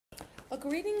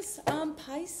Greetings,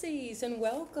 Pisces, and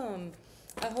welcome.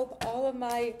 I hope all of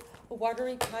my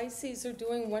watery Pisces are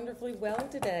doing wonderfully well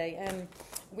today. And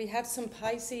we have some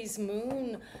Pisces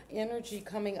moon energy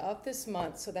coming up this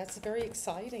month, so that's very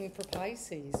exciting for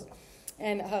Pisces.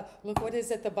 And look what is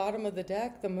at the bottom of the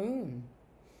deck, the moon.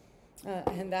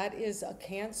 And that is a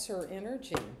Cancer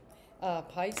energy,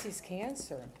 Pisces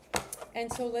Cancer.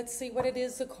 And so let's see what it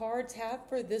is the cards have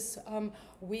for this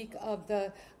week of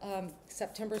the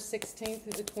September 16th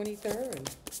through the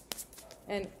 23rd.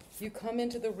 And you come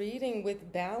into the reading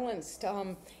with balanced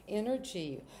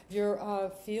energy.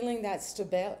 You're feeling that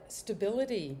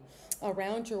stability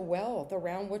around your wealth,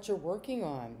 around what you're working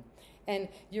on. And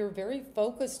you're very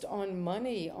focused on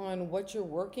money, on what you're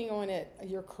working on at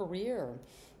your career,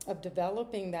 of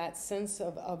developing that sense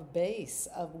of base,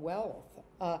 of wealth.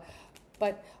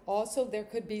 But also there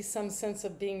could be some sense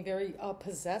of being very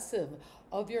possessive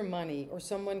of your money, or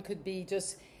someone could be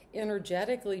just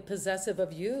energetically possessive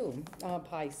of you,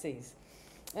 Pisces.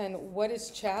 And what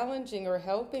is challenging or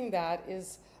helping that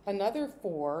is another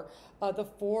four, the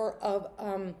Four of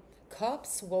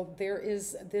Cups. Well, there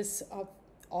is this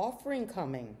offering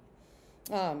coming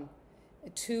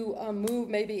to move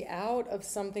maybe out of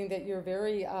something that you're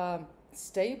very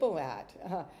stable at.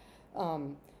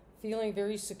 Feeling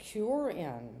very secure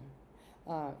in.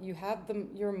 You have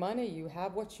your money, you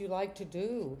have what you like to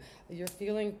do, you're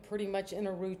feeling pretty much in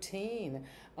a routine,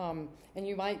 and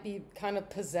you might be kind of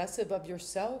possessive of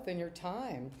yourself and your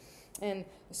time. And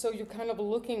so you're kind of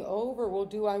looking over, well,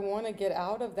 do I want to get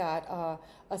out of that,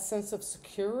 a sense of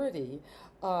security,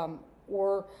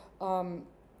 or am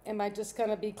I just going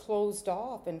to be closed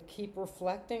off and keep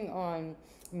reflecting on,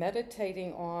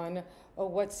 meditating on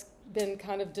what's been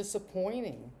kind of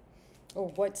disappointing, or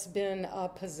what's been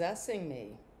possessing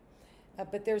me.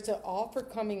 But there's an offer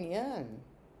coming in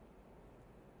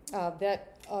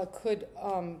that could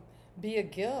be a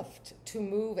gift to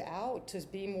move out, to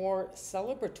be more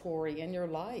celebratory in your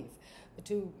life,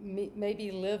 to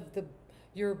maybe live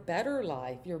your better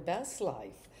life, your best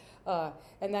life.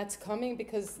 And that's coming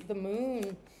because the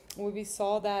moon, we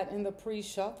saw that in the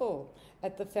pre-shuffle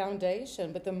at the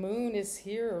foundation, but the moon is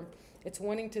here. It's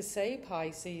wanting to say,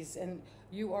 Pisces, and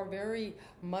you are very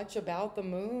much about the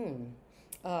moon,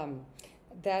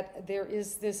 that there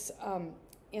is this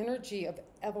energy of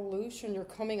evolution. You're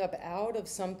coming up out of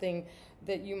something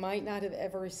that you might not have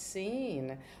ever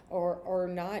seen, or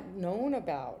not known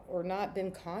about, or not been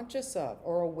conscious of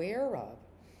or aware of.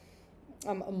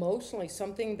 Emotionally,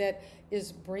 something that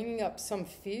is bringing up some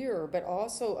fear, but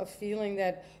also a feeling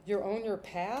that you're on your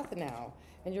path now,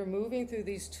 and you're moving through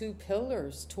these two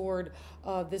pillars toward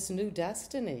this new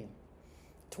destiny,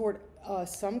 toward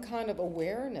some kind of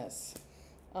awareness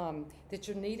that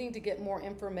you're needing to get more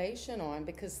information on,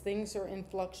 because things are in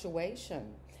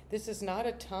fluctuation. This is not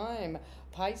a time,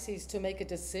 Pisces, to make a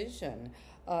decision.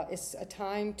 It's a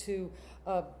time to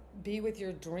be with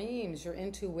your dreams, your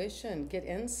intuition, get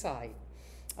insight,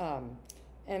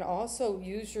 and also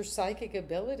use your psychic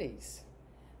abilities.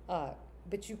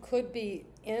 But you could be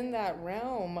in that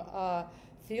realm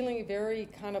feeling very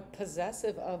kind of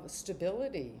possessive of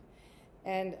stability.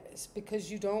 And it's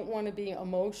because you don't want to be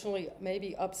emotionally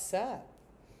maybe upset.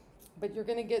 But you're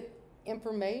going to get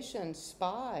information,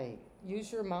 spy,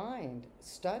 use your mind,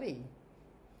 study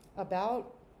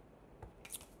about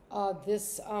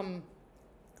this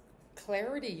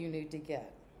clarity you need to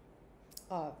get.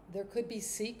 There could be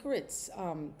secrets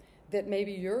that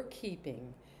maybe you're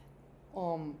keeping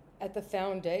at the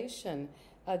foundation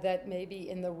that maybe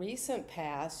in the recent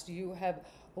past you have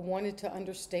wanted to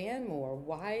understand more.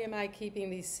 Why am I keeping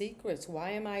these secrets?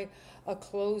 Why am I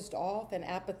closed off and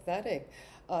apathetic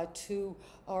to,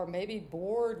 or maybe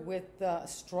bored with the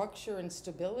structure and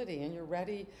stability, and you're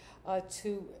ready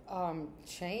to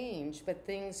change, but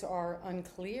things are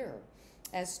unclear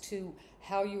as to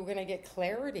how you're going to get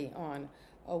clarity on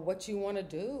what you want to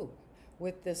do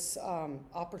with this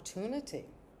opportunity.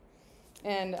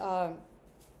 And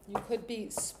you could be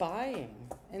spying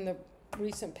in the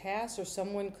recent past, or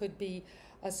someone could be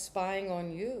spying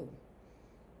on you.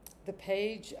 The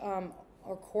page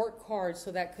or court card,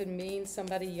 so that could mean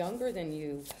somebody younger than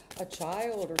you, a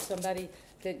child, or somebody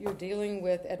that you're dealing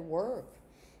with at work.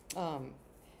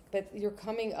 But you're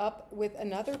coming up with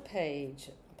another page,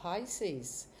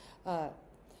 Pisces.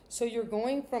 So you're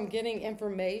going from getting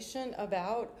information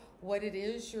about what it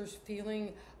is you're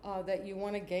feeling that you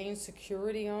want to gain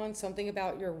security on, something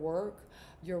about your work,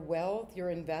 your wealth, your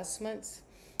investments,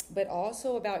 but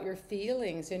also about your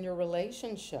feelings and your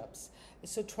relationships.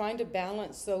 So trying to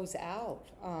balance those out,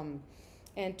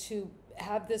 and to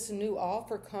have this new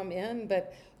offer come in,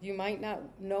 but you might not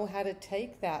know how to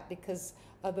take that because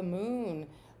the moon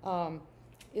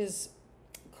is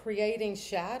creating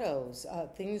shadows.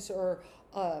 Things are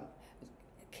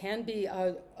can be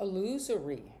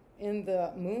illusory in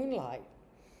the moonlight,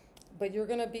 but you're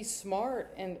going to be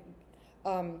smart and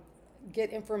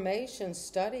get information,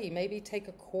 study, maybe take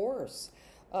a course.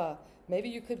 Maybe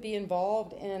you could be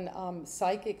involved in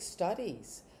psychic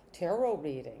studies, tarot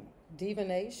reading,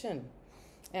 divination.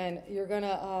 And you're going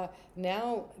to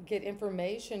now get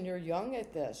information. You're young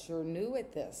at this. You're new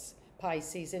at this,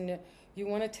 Pisces. And you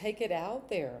want to take it out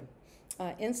there.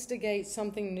 Instigate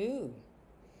something new.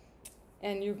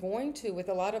 And you're going to with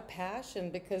a lot of passion,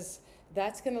 because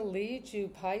that's going to lead you,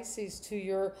 Pisces, to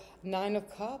your 9 of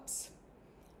Cups,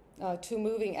 to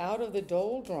moving out of the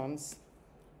doldrums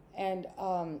and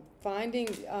finding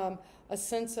a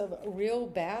sense of real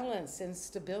balance and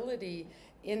stability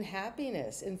in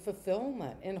happiness, in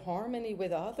fulfillment, in harmony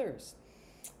with others.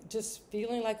 Just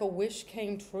feeling like a wish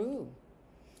came true.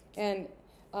 And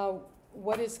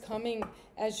what is coming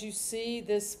as you see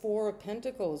this 4 of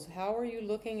Pentacles? How are you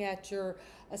looking at your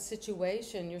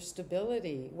situation, your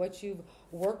stability, what you've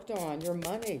worked on, your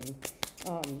money,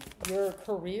 your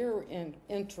career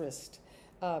interest?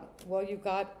 Well, you've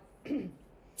got,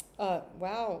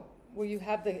 wow, well, you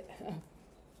have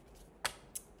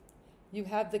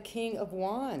the King of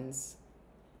Wands,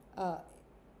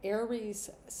 Aries,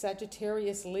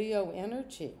 Sagittarius, Leo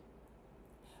energy.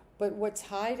 But what's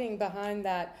hiding behind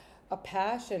that, a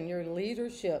passion, your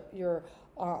leadership, your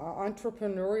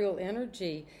entrepreneurial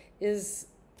energy, is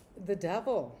the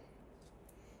devil.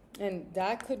 And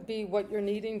that could be what you're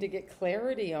needing to get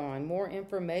clarity on, more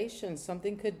information.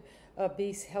 Something could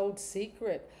be held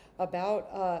secret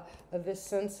about this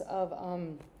sense of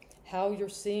how you're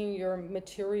seeing your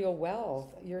material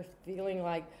wealth. You're feeling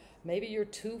like maybe you're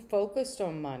too focused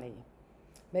on money.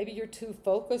 Maybe you're too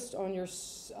focused on your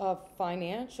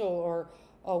financial or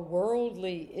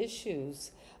worldly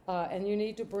issues, and you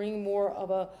need to bring more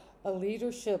of a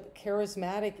leadership,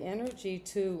 charismatic energy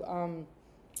to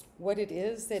what it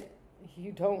is that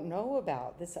you don't know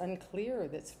about, that's unclear,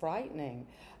 that's frightening,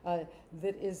 that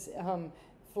is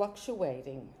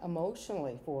fluctuating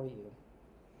emotionally for you.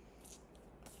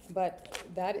 But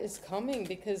that is coming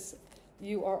because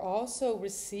you are also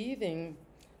receiving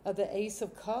the Ace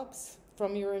of Cups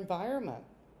from your environment.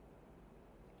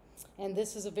 And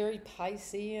this is a very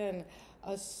Piscean,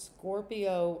 a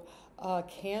Scorpio,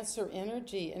 Cancer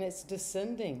energy, and it's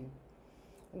descending.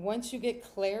 Once you get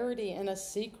clarity and a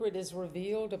secret is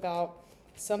revealed about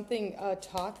something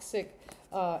toxic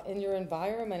in your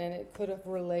environment, and it could have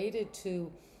related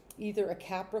to either a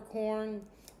Capricorn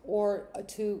or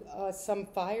to some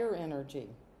fire energy.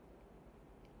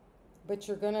 But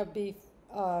you're going to be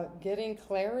getting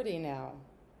clarity now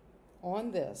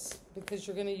on this because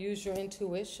you're going to use your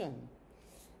intuition.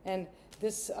 And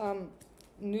this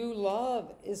new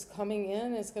love is coming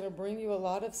in. It's going to bring you a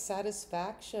lot of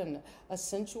satisfaction,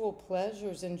 sensual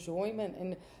pleasures, enjoyment,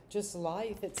 and just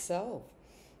life itself.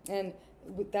 And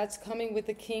that's coming with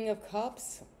the King of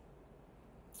Cups,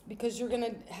 because you're going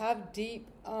to have deep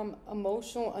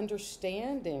emotional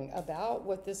understanding about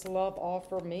what this love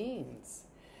offer means.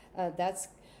 That's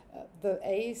the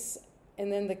Ace,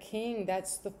 and then the King,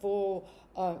 that's the full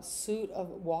suit of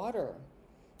water,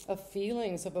 of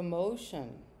feelings, of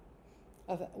emotion,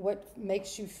 of what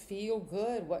makes you feel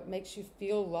good, what makes you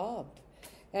feel loved.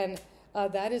 And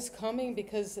that is coming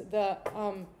because the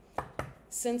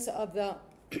sense of the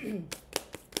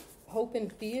hope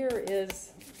and fear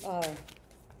is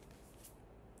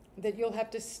that you'll have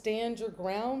to stand your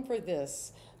ground for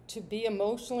this, to be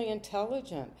emotionally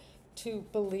intelligent, to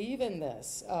believe in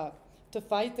this, to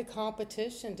fight the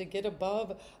competition, to get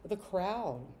above the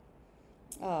crowd.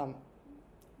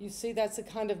 You see, that's a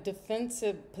kind of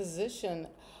defensive position,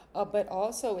 but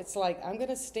also it's like, I'm going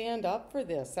to stand up for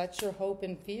this. That's your hope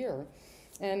and fear.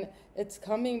 And it's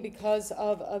coming because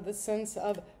of the sense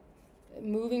of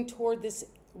moving toward this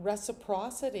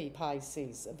reciprocity,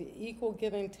 Pisces, of the equal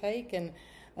give and take, and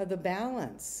the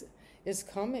balance is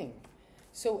coming.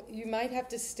 So you might have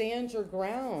to stand your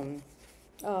ground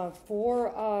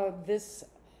for this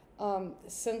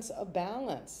sense of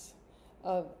balance,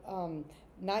 of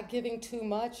not giving too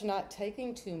much, not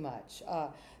taking too much,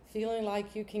 feeling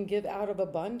like you can give out of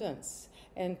abundance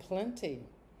and plenty,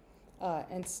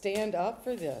 and stand up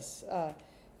for this.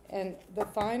 And the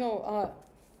final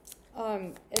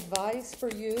advice for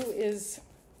you is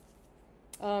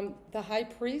the High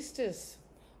Priestess.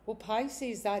 Well,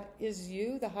 Pisces, that is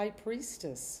you, the High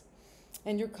Priestess.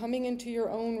 And you're coming into your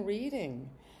own reading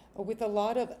with a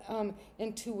lot of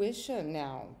intuition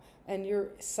now, and your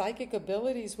psychic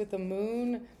abilities with the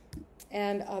moon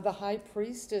and the high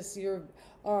priestess, you're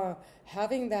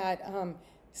having that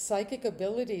psychic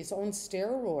abilities on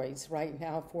steroids right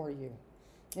now for you.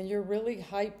 And you're really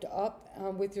hyped up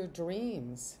with your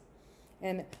dreams.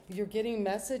 And you're getting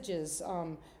messages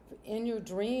in your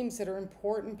dreams that are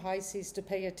important, Pisces, to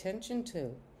pay attention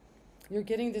to. You're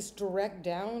getting this direct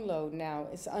download now.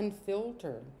 It's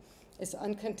unfiltered. It's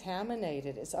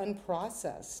uncontaminated. It's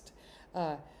unprocessed.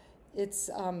 It's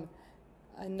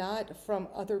not from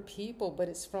other people, but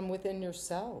it's from within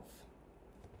yourself.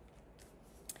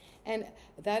 And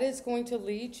that is going to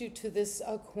lead you to this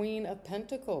Queen of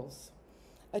Pentacles,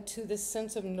 to this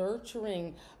sense of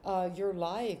nurturing your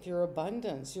life, your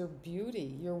abundance, your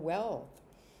beauty, your wealth.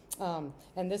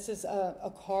 And this is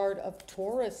a card of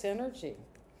Taurus energy,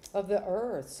 of the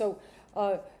earth. So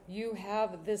you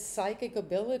have this psychic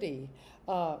ability,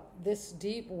 this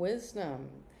deep wisdom.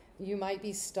 You might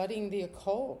be studying the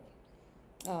occult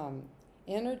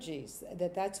energies.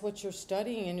 That's what you're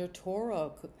studying in your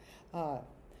Torah,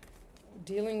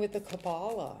 dealing with the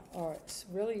Kabbalah, or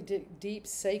really deep,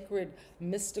 sacred,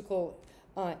 mystical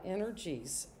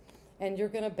energies. And you're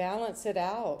going to balance it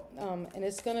out. And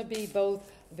it's going to be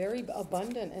both very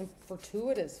abundant and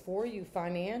fortuitous for you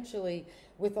financially,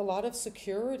 with a lot of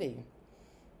security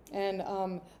and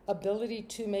ability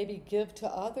to maybe give to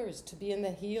others, to be in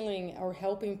the healing or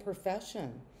helping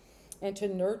profession, and to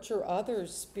nurture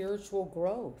others' spiritual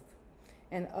growth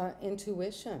and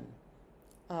intuition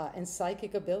and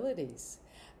psychic abilities.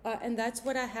 And that's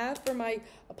what I have for my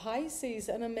Pisces,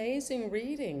 an amazing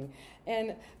reading.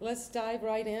 And let's dive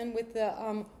right in with the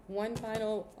one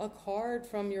final card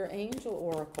from your angel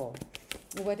oracle.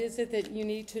 What is it that you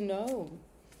need to know?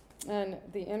 And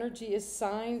the energy is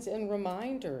signs and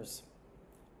reminders.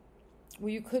 Well,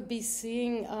 you could be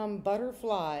seeing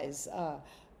butterflies,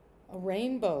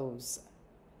 rainbows,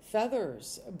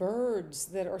 feathers, birds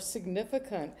that are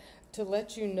significant to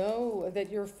let you know that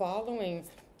you're following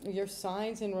your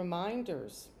signs and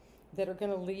reminders that are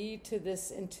going to lead to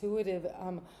this intuitive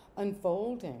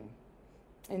unfolding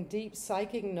and deep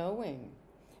psychic knowing.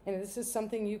 And this is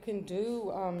something you can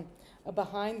do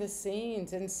behind the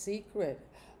scenes in secret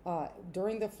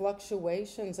during the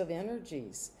fluctuations of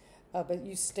energies. But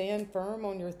you stand firm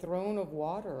on your throne of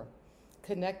water,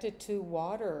 connected to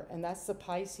water, and that's the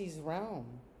Pisces realm.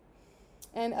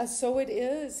 And so it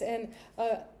is. And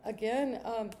again,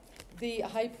 the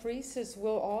High Priestess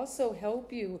will also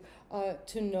help you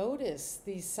to notice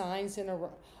these signs and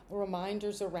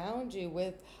reminders around you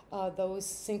with those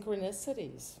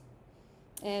synchronicities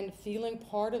and feeling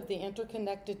part of the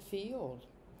interconnected field.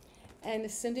 And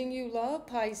sending you love,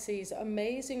 Pisces.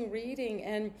 Amazing reading.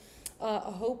 And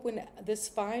I hope when this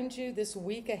finds you, this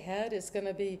week ahead is going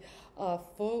to be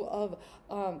full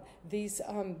of these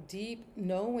deep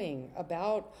knowing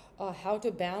about how to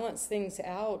balance things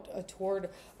out toward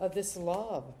this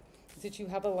love. That you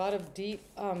have a lot of deep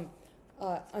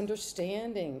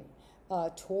understanding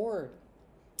toward.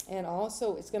 And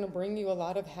also it's going to bring you a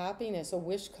lot of happiness, a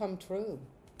wish come true.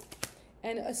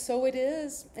 And so it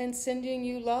is, and sending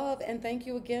you love. And thank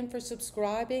you again for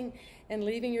subscribing and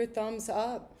leaving your thumbs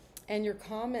up. And your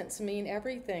comments mean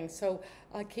everything. So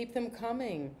keep them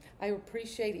coming. I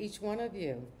appreciate each one of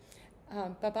you.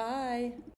 Bye-bye.